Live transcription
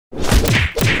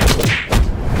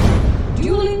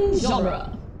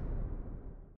genre.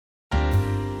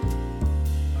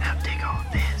 Now take all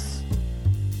this.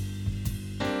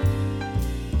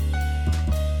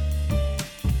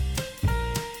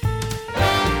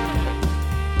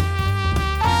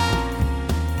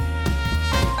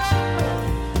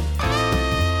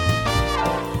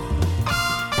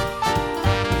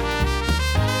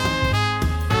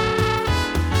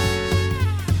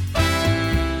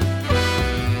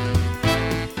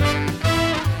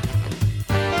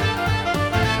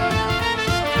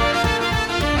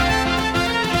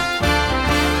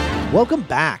 Welcome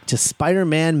back to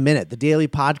Spider-Man Minute, the daily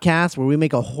podcast where we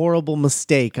make a horrible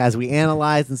mistake as we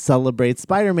analyze and celebrate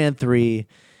Spider-Man 3,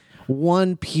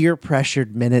 one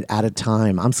peer-pressured minute at a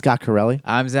time. I'm Scott Corelli.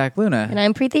 I'm Zach Luna. And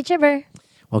I'm Preeti Chibber.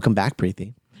 Welcome back,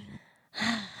 Preeti.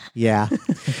 Yeah.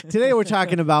 Today we're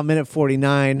talking about minute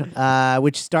 49,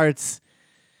 which starts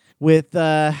with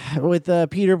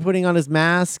Peter putting on his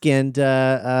mask and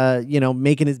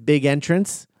making his big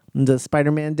entrance into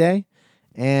Spider-Man Day.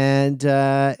 And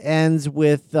ends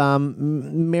with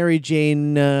Mary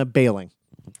Jane bailing.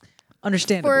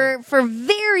 Understandable. For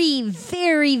very,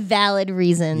 very valid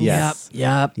reasons. Yes.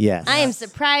 Yep. Yes. I am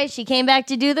surprised she came back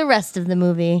to do the rest of the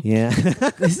movie. Yeah.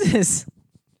 This is...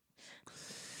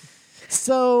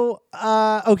 So,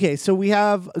 so we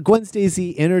have Gwen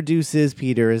Stacy introduces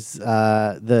Peter as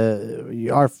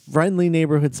our friendly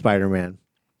neighborhood Spider-Man,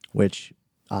 which,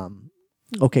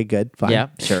 okay, good, fine. Yeah,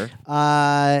 sure.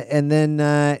 And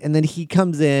then he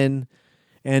comes in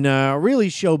and really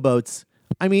showboats.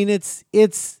 I mean, it's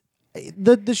the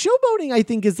showboating. I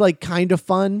think is like kind of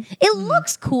fun It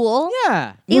looks cool.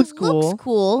 Yeah. It Looks looks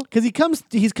cool. because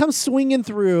he's come swinging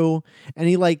through and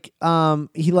he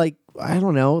I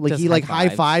don't know, like Does he like high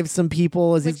high fives some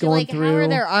people as But he's you're going like, through. how are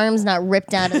their arms not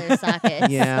ripped out of their sockets?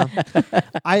 Yeah,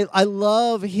 I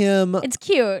love him. It's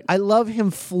cute. I love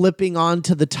him flipping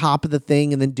onto the top of the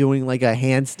thing and then doing like a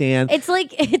handstand. It's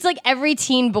like every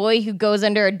teen boy who goes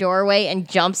under a doorway and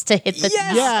jumps to hit the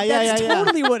Yeah, That's yeah.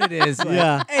 totally what it is. Like,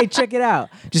 Yeah. Hey, check it out.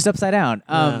 Just upside down.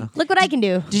 Look what I can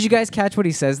do. Did you guys catch what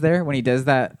he says there when he does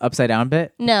that upside down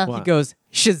bit? No. He goes,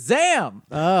 Shazam!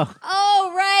 Oh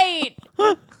Oh, right.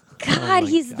 God,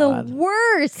 he's the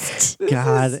worst.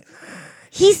 God,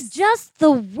 He's just the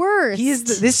worst.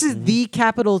 This is the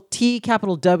capital T,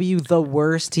 capital W, the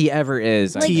worst he ever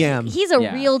is. like, TM. He's a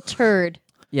Yeah. real turd.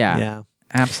 Yeah. yeah.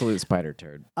 Absolute spider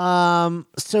turd.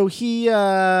 So he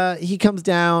comes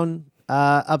down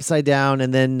upside down,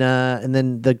 and then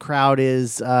the crowd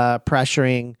is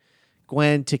pressuring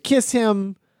Gwen to kiss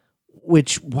him.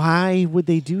 Which why would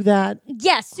they do that?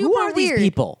 Yeah, super Who are these weird.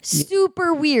 people?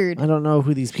 Super weird. I don't know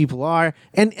who these people are.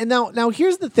 And now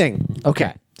here's the thing.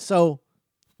 Okay. So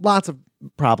lots of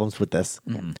problems with this.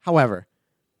 However,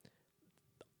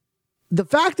 the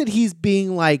fact that he's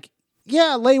being like,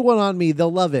 yeah, lay one on me,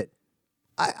 they'll love it.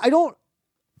 I don't.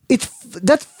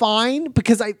 That's fine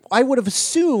because I would have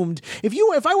assumed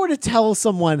if I were to tell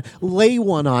someone lay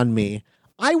one on me,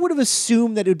 I would have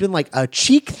assumed that it would been like a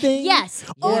cheek thing. Yes,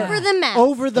 over the mask.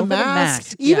 Over the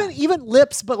mask, mask. Even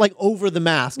lips, but like over the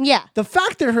mask. Yeah. The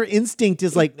fact that her instinct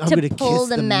is like, I'm to going to pull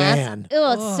kiss the mask. man.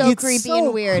 Oh, it's so It's creepy so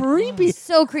and weird. creepy.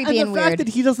 So creepy And and the fact weird. that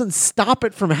he doesn't stop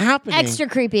it from happening. Extra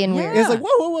creepy and weird. It's like,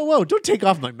 whoa, don't take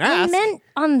off my I mask. meant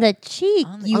on the cheek,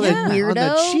 you on the, weirdo. on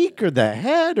the cheek or the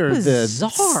head or Bizarre.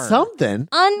 the something.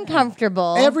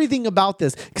 Uncomfortable. Everything about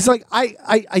this. Because like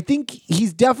I think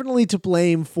he's definitely to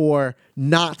blame for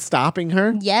not stopping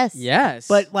her. Yes. Yes.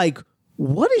 But like,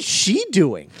 what is she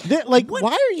doing?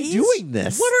 Why are you doing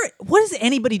this? What is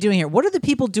anybody doing here? What are the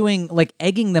people doing, like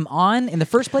egging them on in the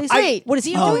first place? Wait, what is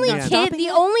the he only doing? man. kid, the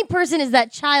only person is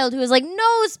that child who is like,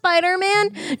 no,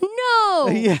 Spider-Man, no.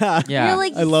 Yeah. Yeah. You're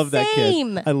like, I love that kid.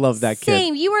 same. I love that kid.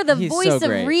 Same. You are the He's voice so of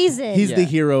great. reason. He's the Yeah.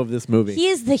 hero of this movie. He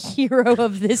is the hero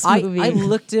of this movie. I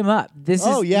looked him up. His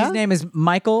name is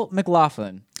Michael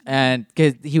McLaughlin. And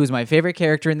because he was my favorite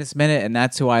character in this minute, and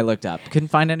that's who I looked up. Couldn't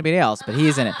find anybody else, but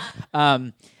he's in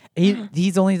it.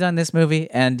 He's only done this movie,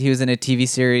 and he was in a TV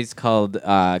series called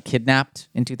Kidnapped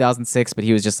in 2006. But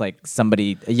he was just like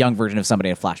a young version of somebody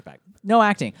in a flashback. No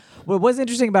acting. What was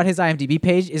interesting about his IMDb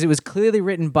page is it was clearly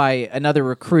written by another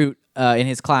recruit in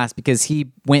his class because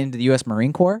he went into the U.S.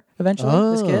 Marine Corps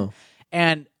eventually. This kid,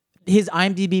 and his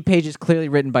IMDb page is clearly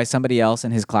written by somebody else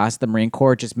in his class, the Marine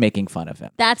Corps, just making fun of him.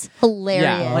 That's hilarious.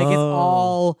 Yeah, like it's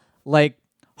all like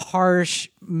harsh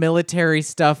military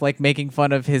stuff, like making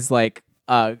fun of his like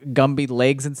Gumby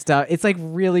legs and stuff. It's like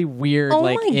really weird,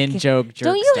 like my in God. joke jerk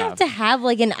Don't you stuff. have to have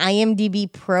like an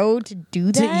IMDb Pro to do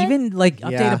that? to even like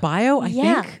update Yeah. a bio, I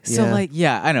Yeah. think. So Yeah. like,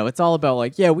 yeah, I know. It's all about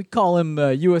like, yeah, we call him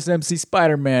USMC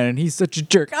Spider-Man and he's such a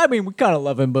jerk. I mean, we kind of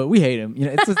love him, but we hate him. You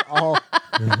know, it's just all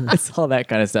It's all that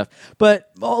kind of stuff.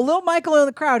 But little Michael in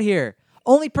the crowd here.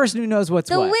 Only person who knows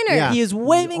what's The what. winner. Yeah. He is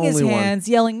waving his Only one. hands,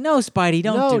 yelling, "No, Spidey,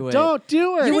 don't do it. Don't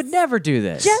do it. You would never do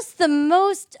this." Just the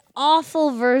most awful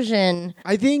version.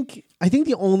 I think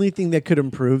the only thing that could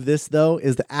improve this though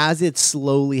is that as it's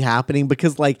slowly happening,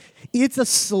 because like it's a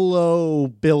slow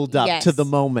build up Yes. to the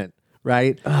moment,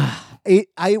 right?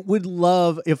 I would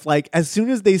love if like as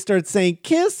soon as they start saying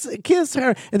kiss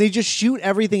her and they just shoot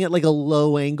everything at like a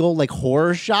low angle, like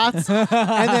horror shots,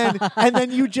 and then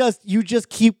you just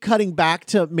keep cutting back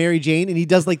to Mary Jane and he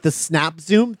does like the snap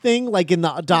zoom thing, like in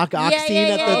the Doc Ock Yeah, scene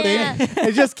yeah, at the yeah, thing.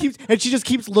 It just keeps and she just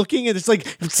keeps looking and it's like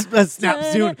snap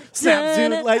zoom,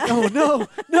 like oh no.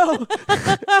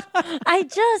 I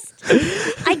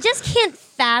just can't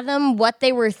fathom what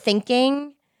they were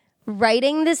thinking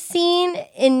writing this scene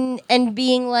and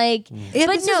being like, Yeah,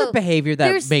 but this no, is a behavior that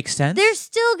there's- makes sense. They're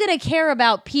still gonna care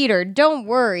about Peter. Don't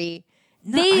worry.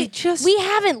 We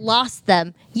haven't lost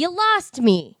them. You lost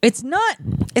me. It's not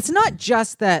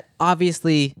just that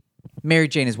obviously Mary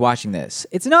Jane is watching this.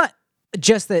 It's not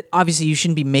just that obviously you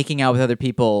shouldn't be making out with other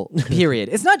people, period.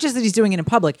 It's not just that he's doing it in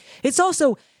public. It's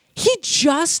also he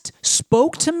just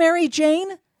spoke to Mary Jane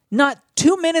not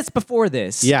 2 minutes before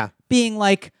this. Yeah. Being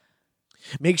like,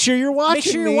 Make sure you're watching. make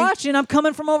sure me. you're watching. I'm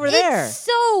coming from over there. It's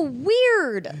so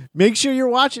weird. Make sure you're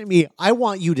watching me. I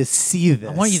want you to see this.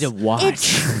 I want you to watch.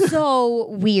 It's so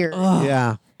weird.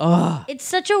 Yeah. It's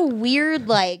such a weird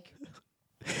like.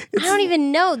 I don't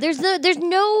even know. There's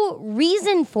no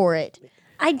reason for it.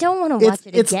 I don't want to watch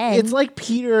it again. It's like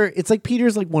Peter. It's like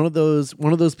Peter's like one of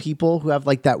those people who have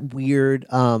like that weird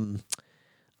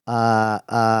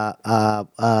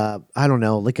I don't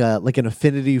know, like an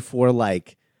affinity for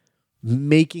like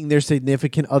making their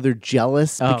significant other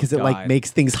jealous because it like God.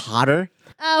 makes things hotter.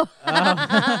 Oh.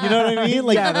 You know what I mean?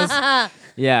 Like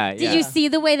yeah. Did you see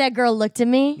the way that girl looked at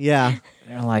me? yeah.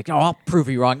 They're like, oh, I'll prove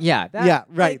you wrong. Yeah. Yeah,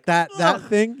 right. That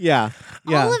thing. Yeah.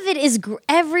 Yeah. All of it is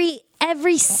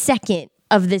every second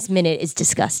of this minute is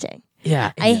disgusting.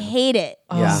 Yeah. I hate it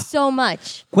Yeah. so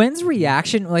much. Gwen's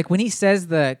reaction, like when he says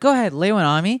go ahead, lay one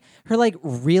on me, her like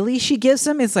really she gives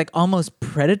him, it's like almost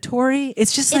predatory.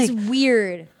 It's just It's like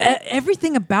weird.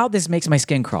 everything about this makes my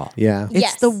skin crawl. Yeah. It's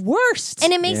Yes. the worst.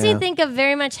 And it makes Yeah. me think of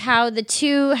very much how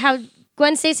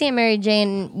Gwen Stacy and Mary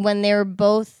Jane, when they were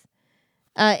both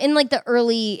in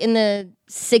the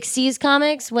 60s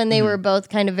comics, when they were both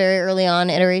kind of very early on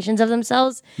iterations of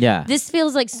themselves. Yeah. This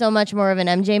feels like so much more of an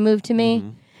MJ move to me.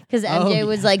 Because MJ Oh,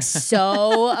 was like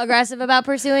so aggressive about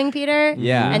pursuing Peter.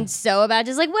 Yeah. And so about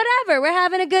just like, whatever, we're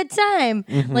having a good time.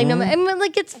 Like, no, and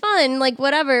like, it's fun. Like,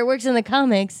 whatever, it works in the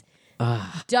comics.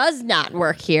 Does not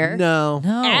work here. No.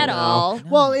 No. At all.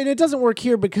 Well, and it doesn't work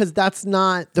here because that's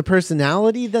not the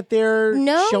personality that they're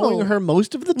No. showing her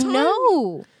most of the time.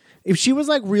 No. If she was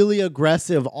like really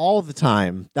aggressive all the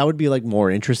time, that would be like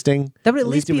more interesting. That would at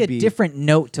least it be would a different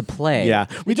note to play. Yeah,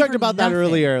 we talked for about that nothing.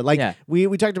 earlier. Like Yeah. we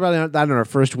talked about that in our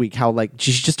first week. How like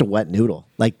she's just a wet noodle.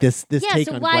 Like this Yeah, take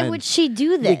so on why Gwen. would she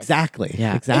do this? Exactly.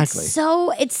 Yeah. Exactly. It's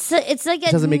like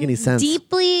It doesn't make any sense.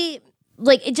 Deeply,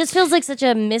 like it just feels like such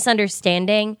a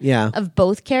misunderstanding. Yeah. Of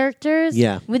both characters.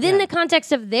 Yeah. Within the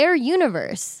context of their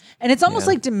universe. And it's almost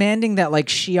like demanding that like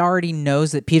she already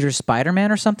knows that Peter's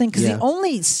Spider-Man or something, because Yeah. the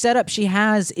only setup she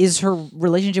has is her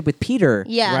relationship with Peter.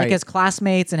 Yeah. Like Right. as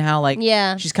classmasts and how like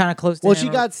Yeah. she's kind of close to well, him. she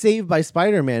got saved by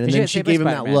Spider-Man, and She then got she saved by gave him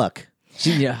that Spider-Man. look.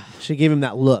 Yeah. She gave him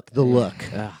that look. The look.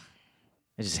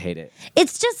 I just hate it.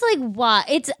 It's just like why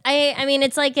I mean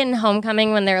it's like in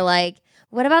Homecoming when they're like,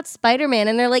 what about Spider-Man?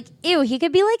 And they're like, ew, he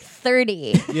could be like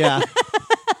 30. Yeah.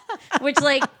 Which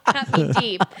like cut me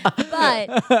deep. But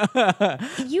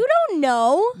you don't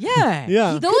know. Yeah.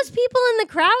 Yeah. Those people in the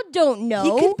crowd don't know.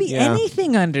 He could be Yeah.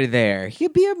 anything under there. He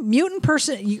could be a mutant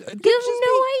person. You You have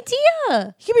no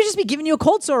idea. He could just be giving you a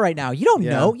cold sore right now. You don't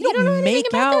Yeah. know. You don't know anything make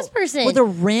about out this person. with a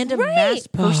random Right.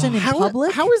 masked person in How,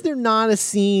 public. how is there not a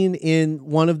scene in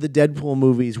one of the Deadpool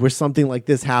movies where something like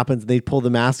this happens and they pull the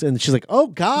mask and she's like, oh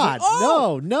God,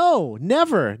 no,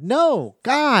 never, no,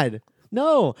 God,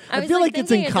 no. I, was, feel like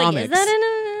it's in thinking, comics. Is that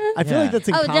in a... I feel like that's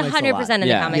in Oh, comics 100% in the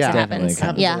Yeah, comics yeah, it happens.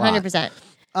 definitely. Yeah, Happens a lot. 100%.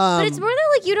 But it's more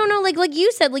that like you don't know, like you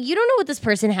said, like you don't know what this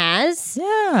person has.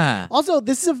 yeah. Also,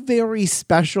 this is a very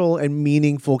special and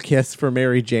meaningful kiss for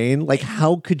Mary Jane. Like,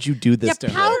 how could you do this to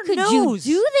her? How could knows?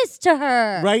 you do this to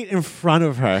her? Right in front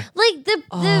of her. Like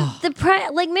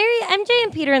like MJ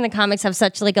and Peter in the comics have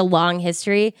such like a long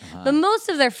history, but most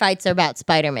of their fights are about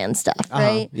Spider-Man stuff,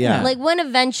 right? yeah. Like when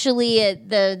eventually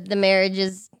the marriage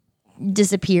is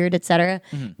disappeared, etc.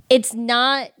 It's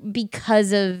not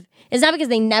because of It's not because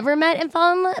they never met and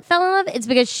fell in love. It's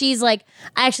because she's like,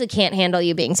 I actually can't handle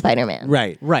you being Spider-Man.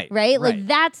 Right. Right? Like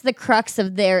that's the crux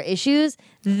of their issues.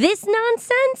 This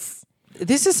nonsense.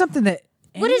 This is something that.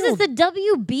 What is this? The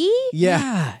WB?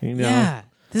 Yeah. You know. Yeah.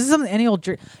 This is something any old.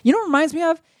 You know what it reminds me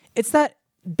of? It's that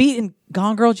beat in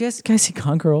Gone Girl. Can I see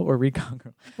Gone Girl or read Gone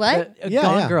Girl? What?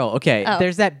 Gone Girl. Okay. Oh.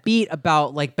 There's that beat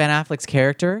about like Ben Affleck's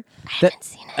character. I haven't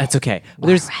seen it. That's okay. I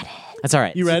There's. read it. That's all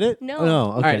right. You read it? No. Oh, no.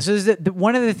 Okay. All right. So there's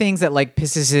one of the things that like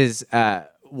pisses his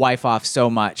wife off so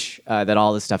much that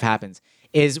all this stuff happens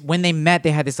is when they met,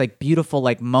 they had this like beautiful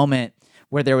like moment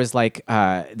where there was like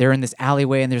they're in this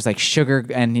alleyway and there's like sugar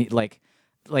and like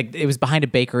it was behind a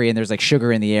bakery and there's like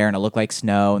sugar in the air and it looked like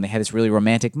snow and they had this really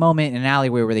romantic moment in an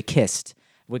alleyway where they kissed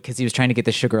because he was trying to get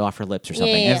the sugar off her lips or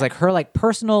something. And it was like her like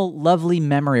personal lovely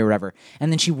memory or whatever.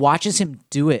 And then she watches him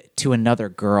do it to another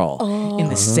girl in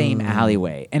the same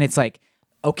alleyway. And it's like,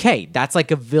 okay, that's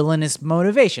like a villainous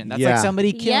motivation. That's like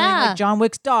somebody killing like John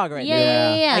Wick's dog right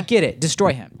there. Yeah. I get it.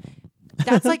 Destroy him.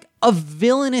 That's like a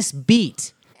villainous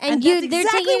beat. And they're they're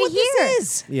exactly taking what it here. this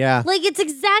is. Yeah. Like it's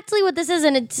exactly what this is,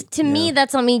 and it's to me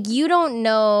that's something you don't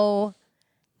know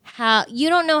how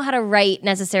to write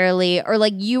necessarily, or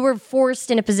like you were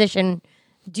forced in a position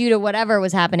due to whatever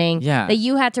was happening. That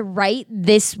you had to write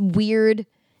this weird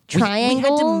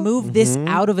triangle. We had to move this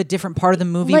out of a different part of the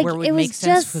movie like where it would it make was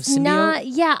sense just with symbiote. not.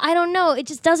 Yeah, I don't know. It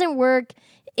just doesn't work.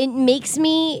 It makes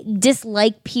me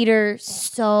dislike Peter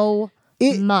so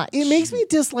much. It makes me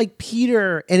dislike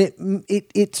Peter, and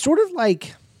it sort of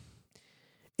like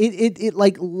it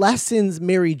like lessens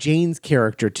Mary Jane's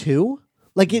character too.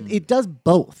 Like it does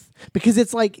both, because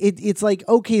it's like it's like,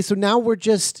 okay, so now we're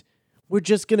just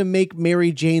gonna make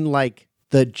Mary Jane like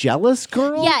the jealous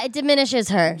girl. Yeah, it diminishes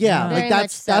her. Yeah, Very like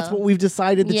much that's so. what we've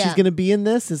decided that she's gonna be in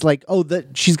this, is like, oh,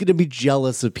 that she's gonna be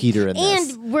jealous of Peter in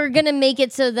this. And we're gonna make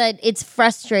it so that it's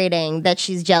frustrating that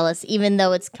she's jealous, even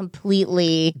though it's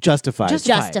completely Justified.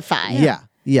 justified.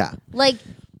 Yeah. Like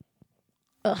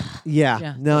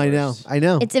Yeah. No, I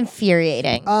know. it's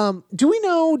infuriating. Do we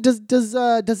know,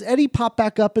 does Eddie pop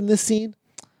back up in this scene?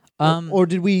 Or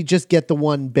did we just get the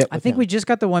one bit? I think we just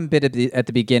got the one bit at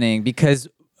the beginning because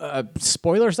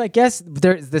spoilers, I guess.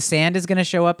 The sand is going to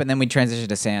show up, and then we transition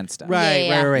to sand stuff. Right.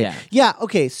 Yeah. Yeah.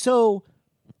 Okay. So,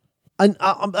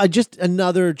 just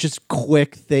another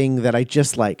quick thing that I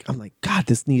just like. I'm like, God,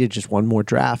 this needed just one more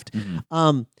draft.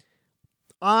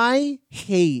 I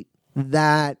hate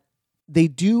that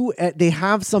they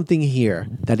have something here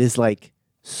that is like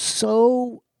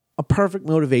so a perfect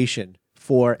motivation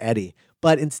for Eddie.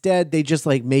 But instead, they just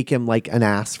like make him like an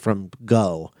ass from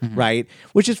go, right?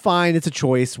 Which is fine. It's a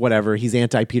choice, whatever. He's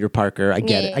anti-Peter Parker. I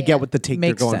get it. I get what the take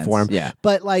Makes they're going sense. for him. Yeah.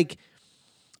 But like,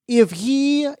 if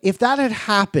that had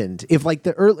happened, if like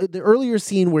the earlier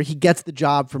scene where he gets the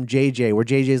job from JJ, where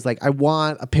JJ's like, I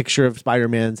want a picture of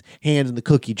Spider-Man's hand in the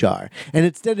cookie jar. And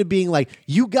instead of being like,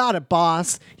 you got it,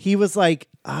 boss, he was like,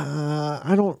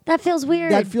 I don't. that feels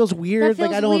weird. That feels weird. That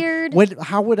like I feels don't. weird.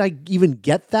 How would I even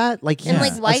get that? Like, And,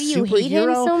 he's like, why a do you hate him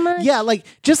superhero? so much? Yeah, like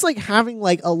just like having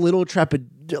like a little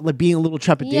being a little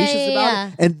trepidatious about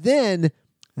it, and then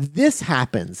this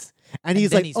happens, and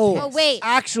he's like, he's "Oh, pissed. Oh, wait.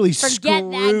 actually, Forget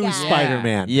that screw guy."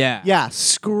 Spider-Man. Yeah.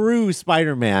 Screw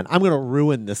Spider-Man. I'm gonna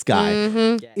ruin this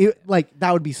guy. Like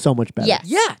that would be so much better. Yes.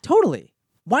 Yeah, totally.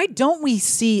 Why don't we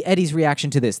see Eddie's reaction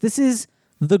to this? This is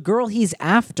the girl he's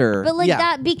after. But like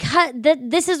that, because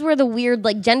this is where the weird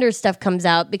like gender stuff comes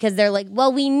out, because they're like,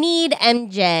 well, we need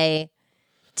MJ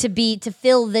to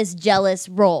fill this jealous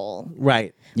role,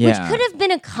 Right. which could have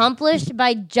been accomplished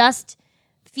by just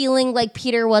feeling like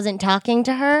Peter wasn't talking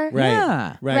to her. Right.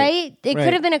 Yeah. Right. It Right.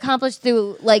 could have been accomplished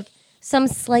through like some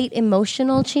slight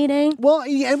emotional cheating. Well,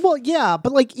 yeah,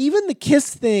 but like even the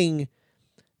kiss thing,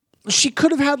 she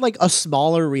could have had like a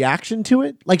smaller reaction to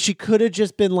it. Like she could have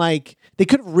just been like, they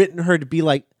could have written her to be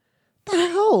like, the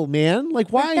hell, man? Like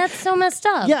why? That's so messed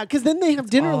up. Yeah, because then they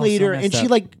have dinner all so later, messed and she up.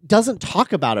 like doesn't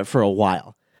talk about it for a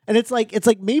while. And it's like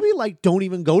maybe like don't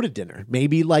even go to dinner.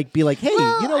 Maybe like be like, hey,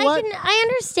 Well, you know what?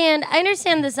 I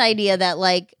understand this idea that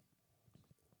like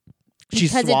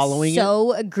She's because swallowing it's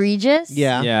so egregious. it.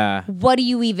 Yeah. Yeah. What do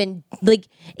you even like?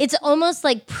 It's almost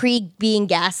like being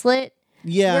gaslit.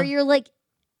 Yeah. Where you're like,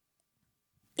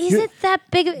 is You're- it that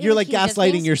big? you're, like, he was just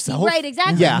gaslighting being- yourself. right?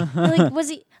 Exactly. Yeah. You're like, was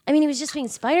he? I mean, he was just being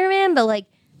Spider-Man, but like,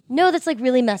 no, that's like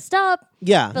really messed up.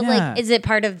 Yeah. But Yeah. like, is it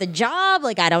part of the job?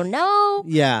 Like, I don't know.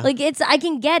 Yeah. Like, I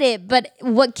can get it, but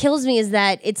what kills me is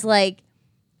that it's like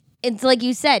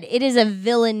you said, it is a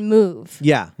villain move.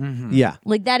 Yeah. Yeah.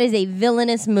 Like that is a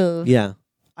villainous move. Yeah.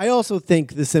 I also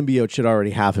think the symbiote should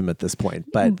already have him at this point,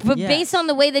 but Yes. based on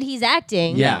the way that he's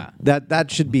acting, that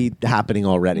should be happening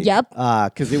already. Yep.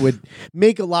 Because it would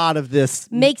make a lot of this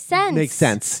makes sense. Makes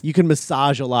sense. You can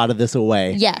massage a lot of this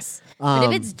away. Yes. But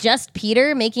if it's just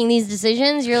Peter making these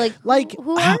decisions, you're like,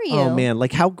 who are you? Oh man,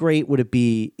 like how great would it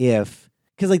be if,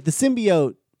 because like the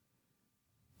symbiote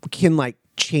can like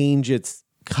change its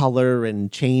color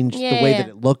and change the way that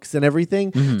it looks and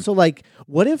everything. So like,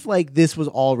 what if like this was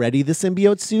already the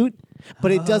symbiote suit,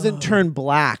 but it doesn't turn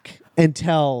black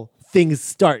until things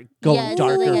start going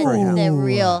darker for him? They're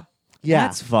real. Yeah,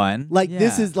 That's fun. Like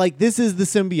this is the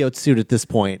symbiote suit at this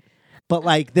point. But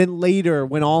like then later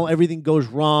when everything goes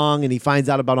wrong and he finds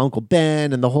out about Uncle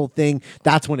Ben and the whole thing,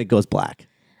 that's when it goes black.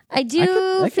 I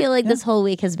do feel like this whole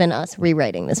week has been us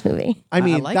rewriting this movie. I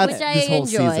mean, like that's Which I this whole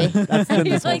enjoy. season. That's been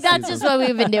this whole That's just what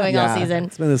we've been doing all season.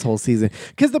 It's been this whole season.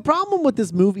 Because the problem with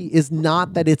this movie is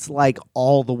not that it's like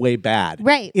all the way bad.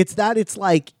 Right. It's that it's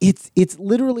like it's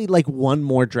literally like one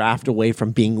more draft away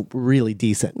from being really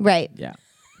decent. Right. Yeah.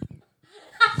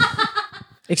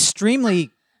 Extremely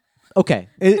okay.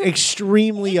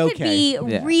 Extremely It okay. could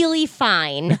be really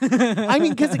fine. I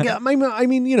mean, because I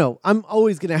mean, you know, I'm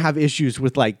always gonna have issues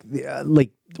with like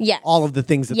Yes. all of the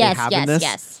things that they have in this.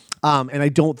 Yes. And I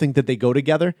don't think that they go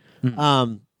together.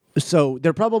 So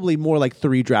they're probably more like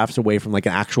 3 drafts away from like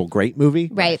an actual great movie.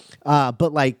 Right.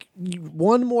 But like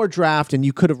one more draft and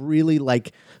you could have really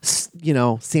like,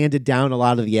 sanded down a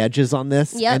lot of the edges on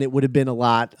this. Yep. And it would have been a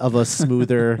lot of a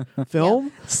smoother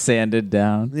film. Sanded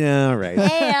down. Yeah, right.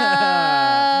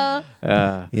 Heyo.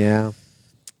 Yeah.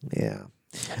 Yeah.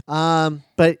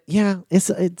 But yeah, this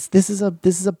is a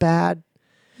bad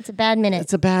It's a bad minute.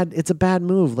 it's a bad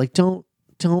move. Like don't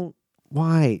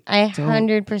why? I Don't.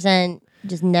 100%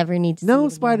 just never need to see No, it again.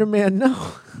 Spider-Man,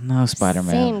 no. No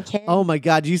Spider-Man. Same kid. Oh my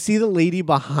God! Do you see the lady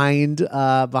behind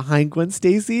Gwen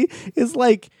Stacy? It's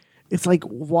like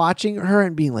watching her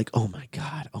and being like, oh my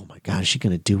God, is she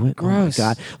gonna do it? Gross. Oh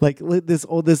my God! Like this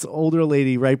older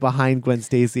lady right behind Gwen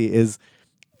Stacy is.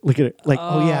 Look at it, like,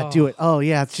 oh yeah, do it. Oh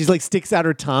yeah, she's like sticks out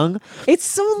her tongue. It's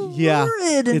so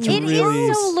lurid. It's It really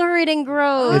is so lurid and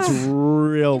gross. It's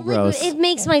real gross. It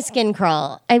makes my skin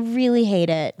crawl. I really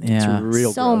hate it. Yeah. It's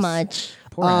real so gross. much.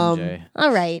 Poor MJ.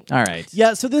 All right. All right.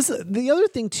 Yeah. So the other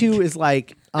thing too is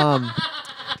like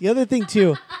the other thing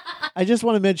too. I just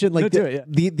want to mention like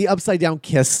the upside down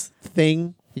kiss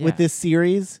thing with this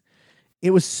series.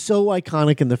 It was so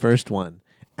iconic in the first one.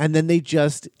 And then they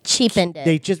just Cheapened it.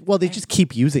 They just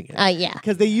keep using it. Yeah.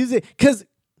 Because they use it. Because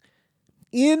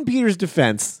in Peter's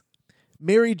defense,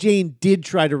 Mary Jane did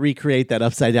try to recreate that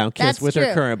upside down kiss That's with her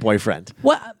true. current boyfriend.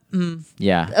 What?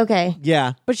 Yeah. Okay.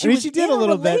 Yeah, But she I mean, was she did in a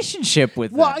little relationship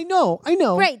with Well, them. I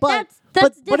know. Right, But,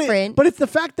 that's but different. But it's the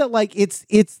fact that like it's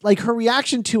like her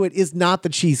reaction to it is not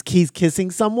that he's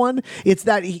kissing someone. It's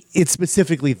that it's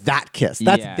specifically that kiss.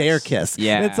 That's Yes. their kiss.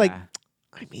 Yeah. And it's like,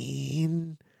 I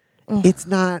mean. It's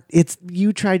not. It's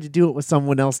you tried to do it with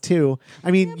someone else too.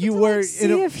 I mean, you were.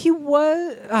 See if he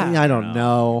was. I don't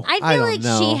know. I feel don't like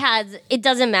know. she has. It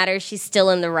doesn't matter. She's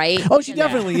still in the right. Oh, she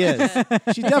definitely is.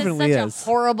 She definitely It's is. such a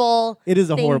horrible. It is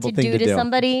a horrible thing to do to do.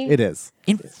 somebody. It is.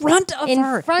 In front of In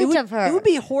her. front It would- of her. It would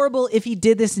be horrible if he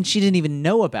did this and she didn't even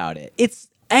know about it. It's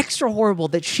extra horrible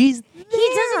that she's there.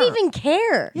 He doesn't even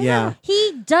care. Yeah.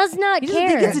 He does not He doesn't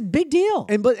care. think it's a big deal.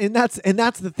 And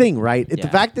that's the thing, right? The Yeah.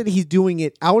 fact that he's doing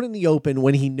it out in the open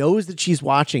when he knows that she's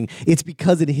watching, it's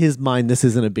because in his mind this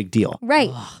isn't a big deal. right.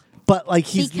 But like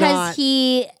he's Because not.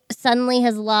 he suddenly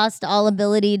has lost all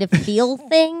ability to feel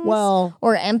things Well-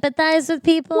 or empathize with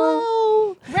people.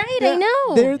 Well, right, I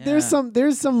know.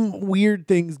 There's some weird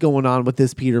things going on with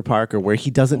this Peter Parker where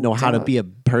he doesn't know how to be a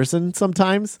person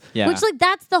sometimes. Yeah. Which, like,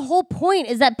 that's the whole point,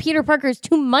 is that Peter Parker is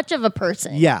too much of a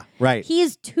person. Yeah, right. He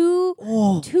is too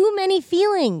many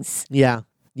feelings Yeah.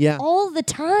 all the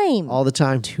time. All the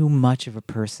time. Too much of a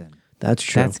person. That's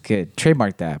true. That's good.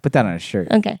 Trademark that. Put that on a shirt.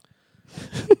 Okay.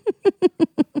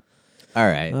 All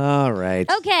right. All right.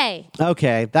 Okay.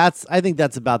 Okay. I think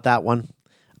that's about that one.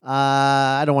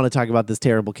 I don't want to talk about this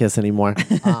terrible kiss anymore.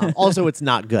 Also, it's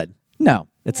not good. No.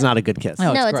 It's not a good kiss.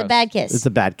 No. No, it's a gross. bad kiss. It's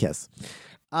a bad kiss.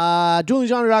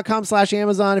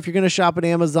 duelinggenre.com/Amazon. If you're going to shop at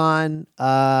Amazon,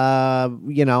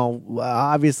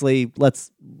 obviously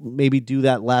let's maybe do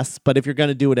that less. But if you're going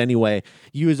to do it anyway,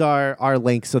 use our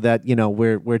link so that,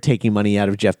 we're taking money out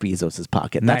of Jeff Bezos's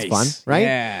pocket. That's fun, Nice. right?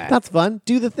 Yeah. That's fun.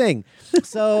 Do the thing.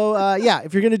 So,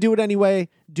 if you're going to do it anyway,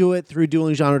 do it through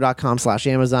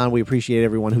duelinggenre.com/Amazon. We appreciate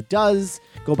everyone who does.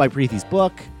 Go buy Preethi's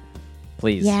book.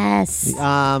 Please. Yes.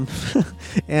 And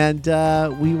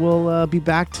we will be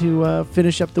back to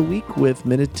finish up the week with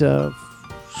minute.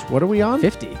 What are we on?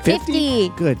 50. 50.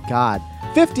 Good God.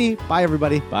 50. Bye,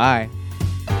 everybody. Bye.